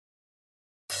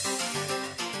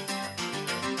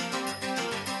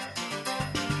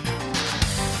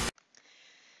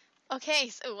Okay,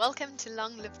 so welcome to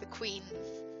Long Live the Queen.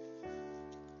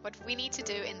 What we need to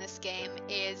do in this game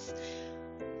is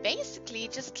basically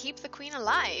just keep the queen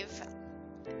alive.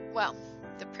 Well,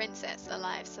 the princess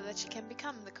alive so that she can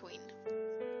become the queen.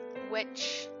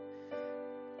 Which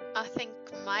I think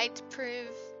might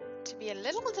prove to be a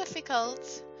little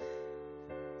difficult.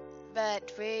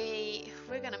 But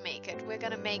we're gonna make it. We're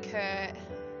gonna make her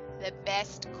the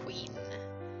best queen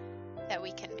that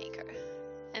we can make her.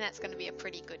 And that's going to be a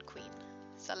pretty good queen.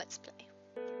 So let's play.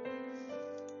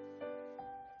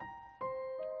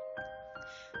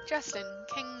 Jocelyn,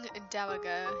 King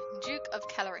Dowager, Duke of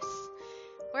Caloris.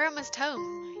 We're almost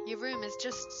home. Your room is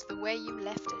just the way you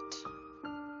left it.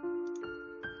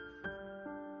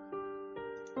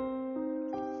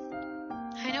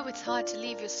 I know it's hard to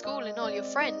leave your school and all your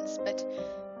friends, but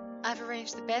I've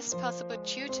arranged the best possible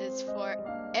tutors for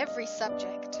every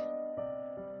subject.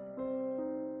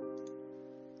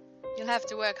 You'll have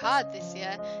to work hard this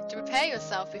year to prepare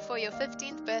yourself before your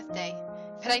 15th birthday,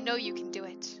 but I know you can do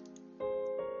it.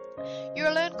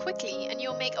 You'll learn quickly and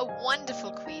you'll make a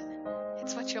wonderful queen.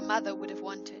 It's what your mother would have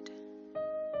wanted.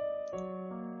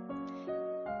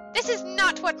 This is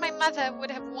not what my mother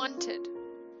would have wanted.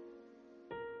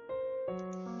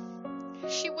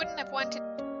 She wouldn't have wanted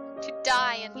to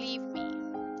die and leave me.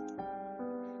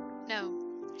 No,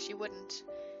 she wouldn't.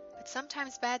 But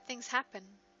sometimes bad things happen.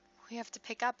 We have to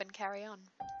pick up and carry on.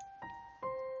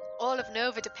 All of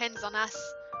Nova depends on us,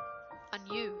 on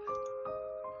you.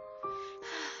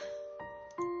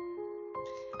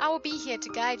 I will be here to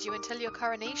guide you until your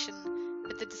coronation,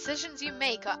 but the decisions you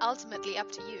make are ultimately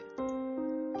up to you.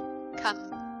 Come,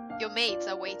 your maids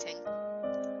are waiting.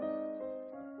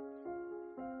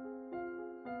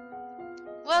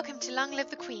 Welcome to Long Live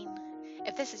the Queen.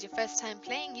 If this is your first time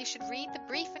playing, you should read the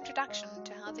brief introduction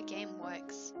to how the game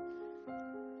works.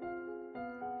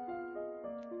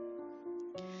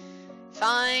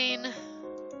 Fine.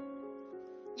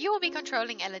 You will be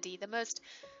controlling Elodie, the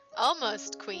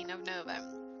almost queen of Nova,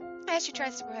 as she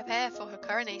tries to prepare for her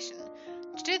coronation.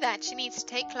 To do that, she needs to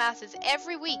take classes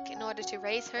every week in order to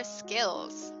raise her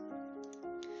skills.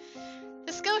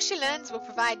 The skills she learns will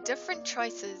provide different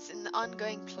choices in the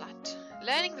ongoing plot.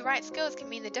 Learning the right skills can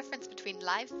mean the difference between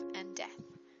life and death,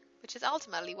 which is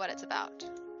ultimately what it's about.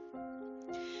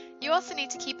 You also need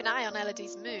to keep an eye on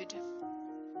Elodie's mood.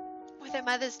 With her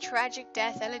mother's tragic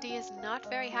death, Elodie is not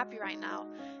very happy right now.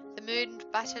 The mood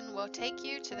button will take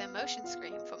you to the emotion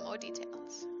screen for more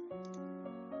details.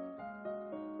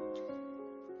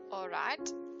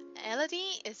 Alright,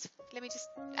 Elodie is... Let me just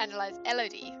analyze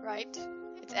Elodie, right?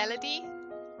 It's Elodie.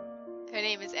 Her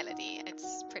name is Elodie.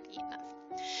 It's pretty enough.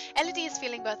 Elodie is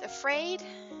feeling both afraid,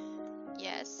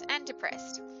 yes, and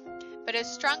depressed. But her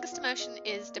strongest emotion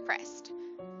is depressed,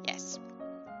 yes.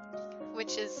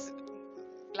 Which is...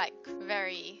 like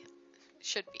very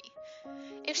should be.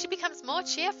 If she becomes more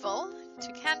cheerful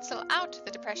to cancel out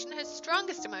the depression, her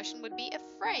strongest emotion would be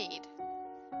afraid.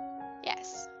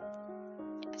 Yes.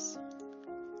 Yes.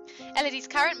 Elodie's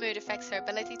current mood affects her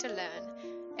ability to learn.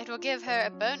 It will give her a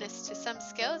bonus to some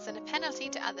skills and a penalty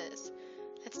to others.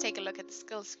 Let's take a look at the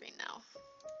skills screen now.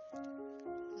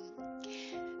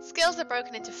 Skills are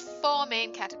broken into 4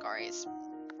 main categories: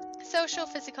 social,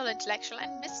 physical, intellectual,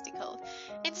 and mystical.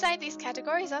 Inside these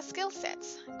categories are skill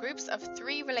sets, groups of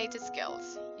 3 related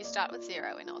skills. You start with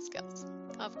 0 in all skills,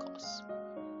 of course.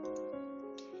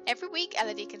 Every week,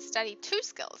 Elodie can study 2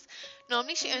 skills.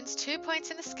 Normally, she earns 2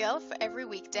 points in a skill for every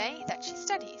weekday that she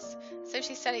studies. So if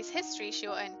she studies history, she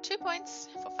will earn 2 points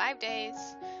for 5 days,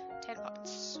 10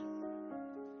 points.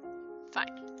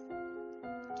 Fine.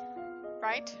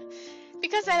 Right?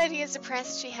 Because Elodie is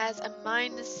depressed, she has a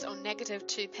minus or negative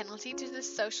 2 penalty to the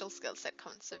social skill set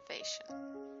conservation.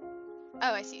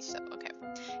 Oh, I see. So, okay.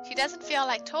 She doesn't feel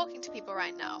like talking to people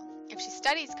right now. If she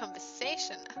studies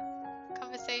conversation,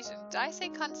 did I say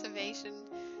conservation?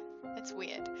 It's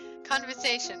weird.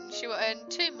 Conversation, she will earn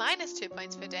 2 minus 2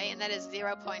 points per day, and that is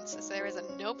 0 points, so there is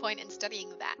no point in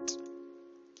studying that.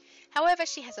 However,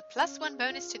 she has a +1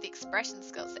 bonus to the expression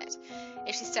skill set.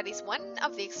 If she studies one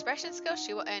of the expression skills,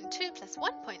 she will earn 2 +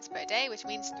 1 points per day, which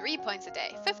means 3 points a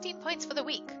day. 15 points for the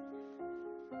week.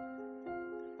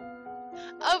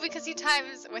 Oh, because you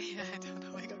times... Wait, I don't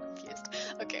know, I got confused.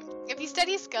 Okay, if you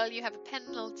study a skill you have a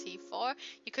penalty for,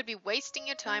 you could be wasting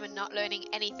your time and not learning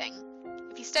anything.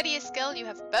 If you study a skill you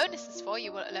have bonuses for,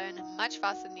 you will learn much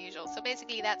faster than usual. So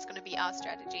basically that's going to be our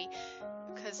strategy,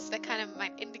 because that kind of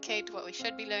might indicate what we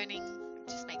should be learning. It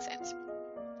just makes sense.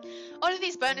 All of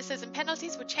these bonuses and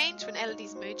penalties will change when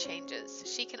Elodie's mood changes.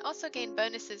 She can also gain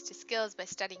bonuses to skills by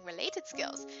studying related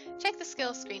skills. Check the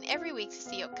skills screen every week to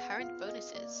see your current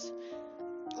bonuses.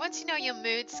 Once you know your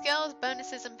mood, skills,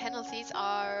 bonuses, and penalties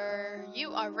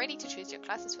you are ready to choose your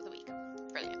classes for the week.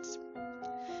 Brilliant.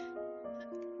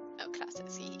 Oh,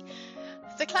 classes.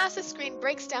 The classes screen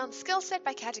breaks down skill set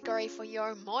by category for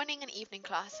your morning and evening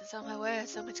classes. Oh my word,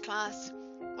 so much class.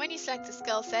 When you select a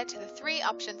skill set, the 3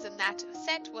 options in that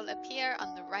set will appear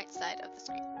on the right side of the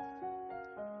screen.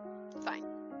 Fine.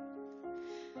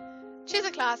 Choose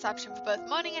a class option for both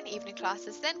morning and evening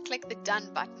classes, then click the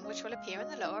Done button, which will appear in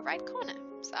the lower right corner.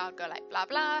 So I'll go like blah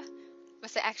blah.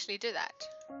 Must I actually do that?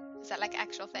 Is that like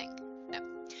actual thing? No.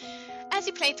 As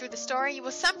you play through the story, you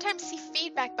will sometimes see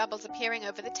feedback bubbles appearing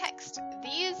over the text.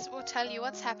 These will tell you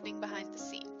what's happening behind the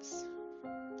scenes.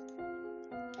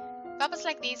 Bubbles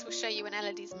like these will show you when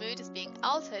Elodie's mood is being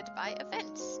altered by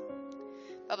events.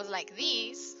 Bubbles like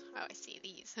these, oh I see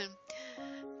these,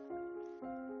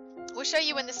 will show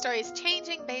you when the story is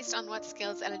changing based on what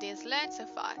skills Elodie has learned so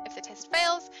far. If the test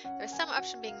fails, there is some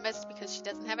option being missed because she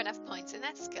doesn't have enough points in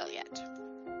that skill yet.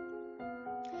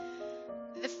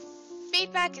 The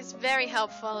feedback is very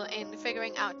helpful in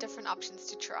figuring out different options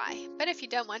to try, but if you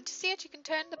don't want to see it, you can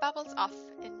turn the bubbles off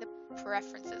in the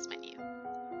preferences menu.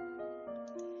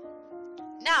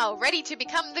 Now ready to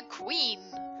become the queen,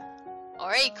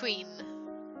 or a queen.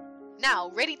 Now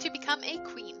ready to become a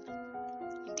queen.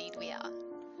 Indeed we are.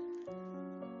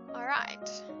 Alright,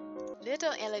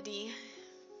 little Elodie.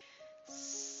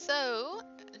 So,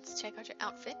 let's check out your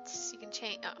outfits. You can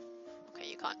change, oh, okay,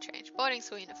 you can't change. Boarding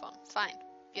school uniform, fine,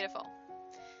 beautiful.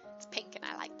 It's pink and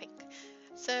I like pink.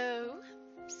 So,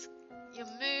 your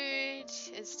mood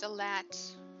is still that.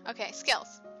 Okay,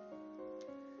 skills.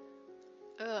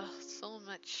 Ugh, so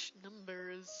much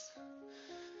numbers.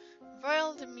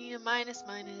 Royal demeanor minus.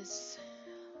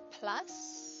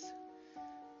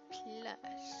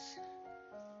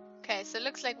 Okay, so it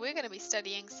looks like we're going to be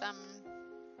studying some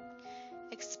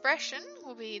expression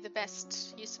will be the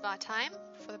best use of our time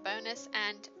for the bonus,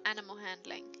 and animal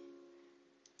handling.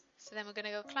 So then we're going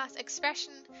to go class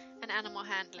expression and animal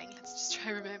handling. Let's just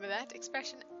try to remember that.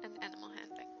 Expression and animal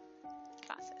handling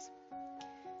classes.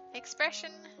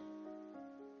 Expression.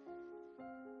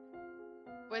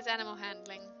 Where's animal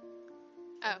handling?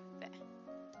 Oh, there.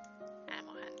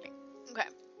 Animal handling. Okay.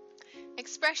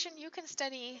 Expression, you can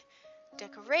study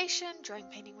decoration, drawing,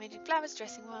 painting, arranging flowers,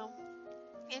 dressing well.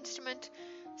 Instrument,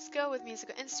 skill with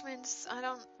musical instruments. I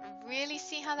don't really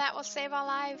see how that will save our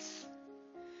life.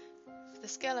 The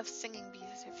skill of singing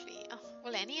beautifully. Oh,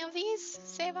 will any of these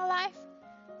save our life?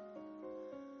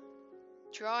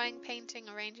 Drawing, painting,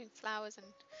 arranging flowers, and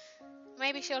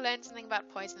maybe she'll learn something about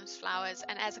poisonous flowers,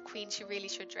 and as a queen she really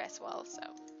should dress well, so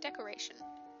decoration.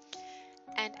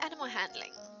 And animal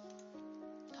handling.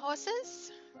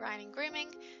 Horses, riding, grooming,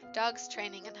 dogs,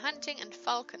 training and hunting, and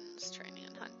falcons, training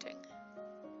and hunting.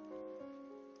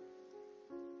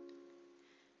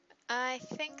 I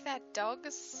think that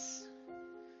dogs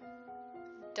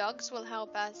will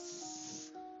help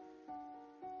us.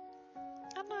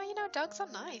 I don't know, you know, dogs are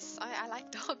nice. I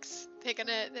like dogs. They're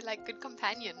like good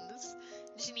companions.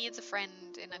 She needs a friend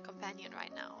and a companion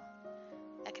right now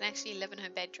that can actually live in her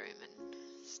bedroom and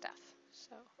stuff.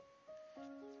 So,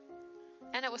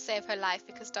 and it will save her life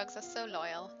because dogs are so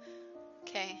loyal.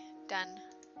 Okay, done.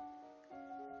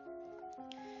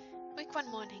 Week 1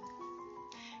 morning.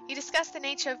 You discuss the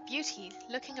nature of beauty,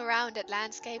 looking around at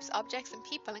landscapes, objects, and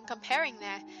people and comparing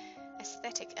their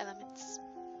aesthetic elements.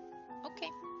 Okay.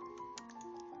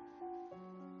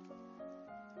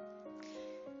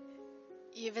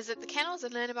 You visit the kennels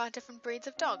and learn about different breeds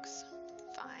of dogs.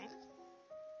 Fine.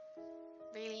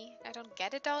 Really? I don't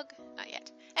get a dog? Not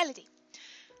yet. Elodie.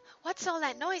 What's all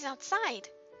that noise outside?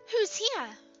 Who's here?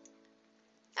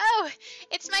 Oh,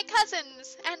 it's my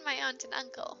cousins and my aunt and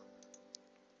uncle.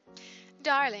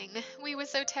 Darling, we were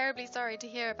so terribly sorry to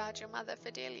hear about your mother,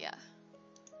 Fidelia.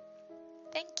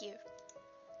 Thank you.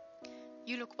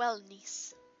 You look well,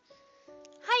 niece.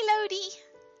 Hi, Lodi.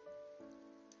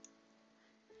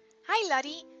 Hi,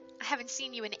 Lodi. I haven't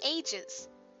seen you in ages.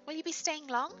 Will you be staying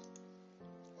long?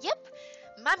 Yep.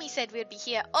 Mummy said we'd be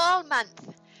here all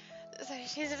month.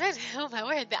 She's a bit, oh my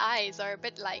word, the eyes are a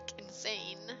bit like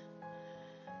insane.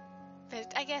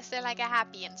 But I guess they're like a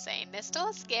happy insane. They're still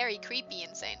a scary, creepy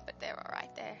insane, but they're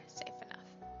alright. They're safe enough.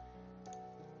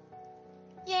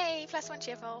 Yay, +1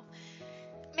 cheerful.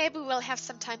 Maybe we'll have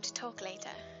some time to talk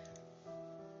later.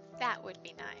 That would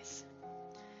be nice.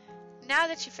 Now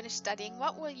that you finished studying,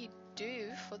 what will you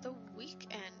do for the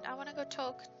weekend? I want to go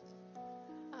talk.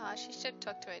 Oh, she should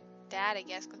talk to her dad, I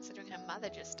guess, considering her mother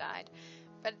just died.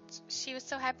 But she was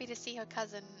so happy to see her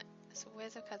cousin. So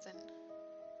where's her cousin?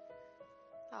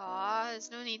 Ah,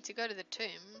 there's no need to go to the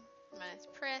tomb. Nice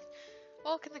breath.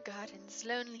 Walk in the gardens,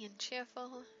 lonely and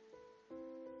cheerful.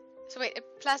 So wait, a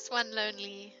 +1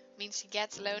 lonely means she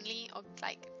gets lonely or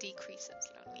like decreases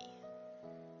lonely?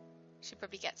 She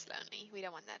probably gets lonely. We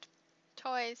don't want that.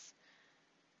 Toys.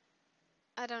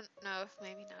 I don't know if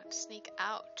maybe not. Sneak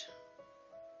out.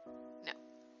 No.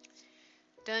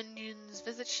 Dungeons.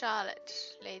 Visit Charlotte.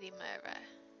 Lady Murra.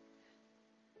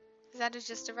 That has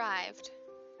just arrived.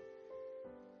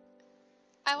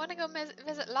 I want to go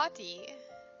visit Lottie.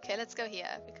 Okay, let's go here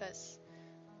because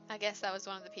I guess that was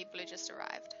one of the people who just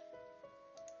arrived.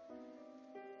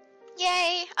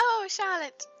 Yay! Oh,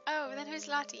 Charlotte! Oh, then who's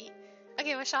Lottie?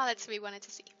 Okay, well, Charlotte's who we wanted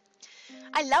to see.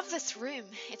 I love this room.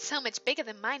 It's so much bigger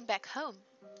than mine back home.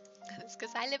 That's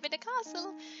because I live in a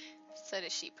castle. So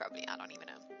does she probably. I don't even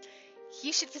know.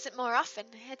 You should visit more often.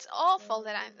 It's awful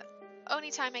that the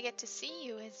only time I get to see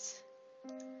you is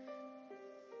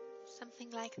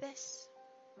something like this.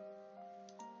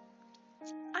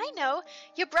 I know.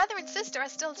 Your brother and sister are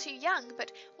still too young,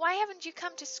 but why haven't you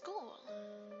come to school?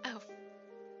 Oh,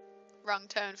 wrong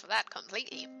tone for that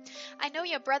completely. I know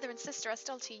your brother and sister are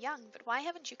still too young, but why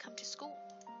haven't you come to school?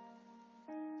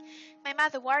 My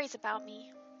mother worries about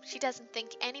me. She doesn't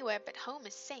think anywhere but home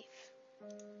is safe.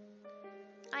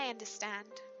 I understand.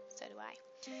 So do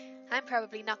I. I'm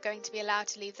probably not going to be allowed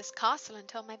to leave this castle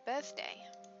until my birthday.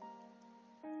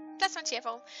 That's not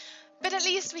cheerful. But at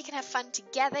least we can have fun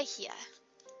together here.